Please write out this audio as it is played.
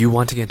If you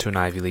want to get into an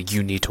Ivy League,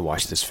 you need to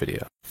watch this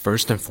video.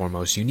 First and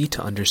foremost, you need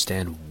to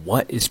understand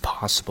what is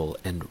possible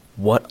and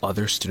what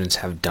other students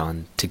have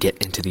done to get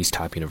into these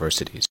top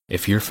universities.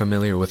 If you're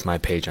familiar with my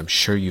page, I'm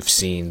sure you've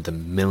seen the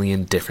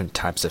million different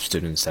types of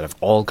students that have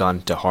all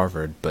gone to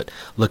Harvard but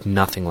look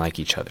nothing like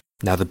each other.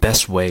 Now, the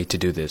best way to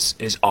do this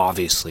is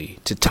obviously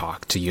to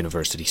talk to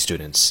university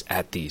students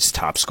at these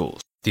top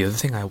schools. The other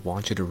thing I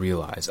want you to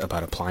realize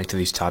about applying to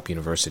these top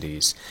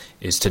universities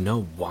is to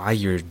know why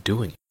you're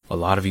doing it. A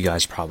lot of you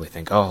guys probably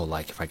think, oh,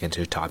 like if I get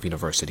into a top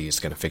university,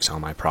 it's going to fix all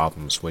my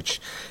problems, which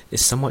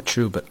is somewhat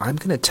true, but I'm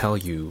going to tell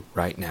you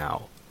right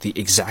now the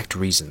exact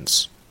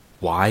reasons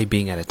why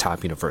being at a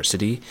top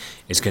university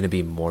is going to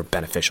be more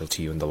beneficial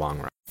to you in the long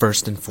run.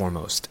 First and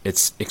foremost,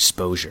 it's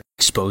exposure.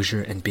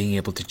 Exposure and being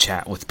able to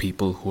chat with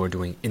people who are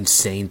doing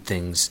insane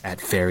things at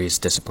various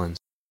disciplines.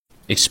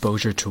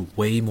 Exposure to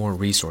way more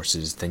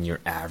resources than your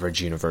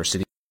average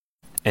university.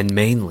 And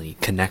mainly,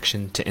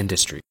 connection to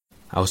industry.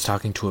 I was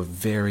talking to a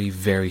very,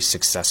 very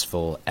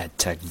successful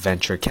edtech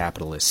venture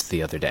capitalist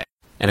the other day.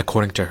 And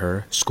according to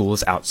her,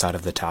 schools outside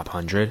of the top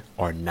 100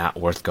 are not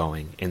worth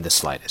going in the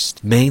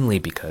slightest. Mainly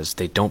because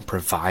they don't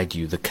provide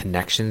you the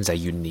connections that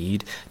you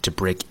need to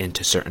break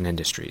into certain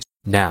industries.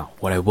 Now,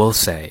 what I will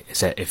say is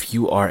that if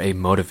you are a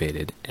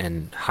motivated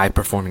and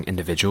high-performing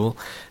individual,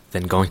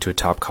 then going to a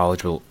top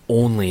college will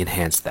only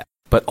enhance that.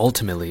 But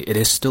ultimately, it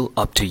is still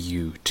up to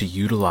you to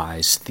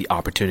utilize the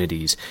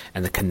opportunities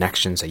and the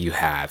connections that you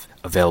have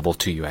available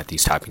to you at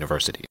these top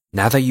universities.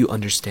 Now that you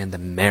understand the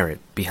merit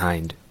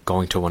behind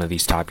going to one of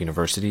these top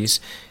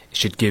universities, it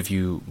should give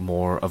you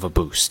more of a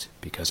boost,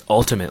 because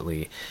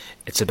ultimately,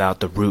 it's about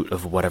the root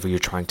of whatever you're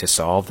trying to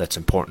solve that's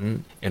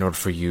important in order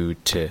for you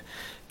to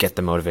get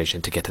the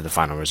motivation to get to the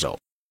final result.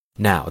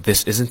 Now,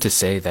 this isn't to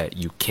say that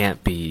you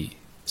can't be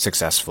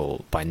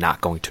successful by not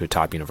going to a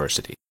top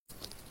university.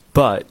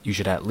 But you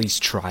should at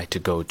least try to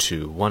go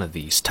to one of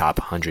these top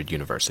 100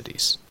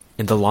 universities.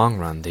 In the long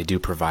run, they do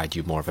provide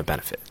you more of a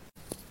benefit.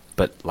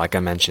 But like I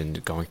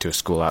mentioned, going to a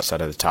school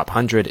outside of the top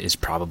 100 is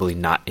probably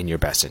not in your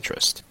best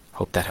interest.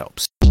 Hope that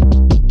helps.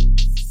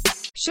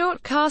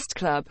 Shortcast Club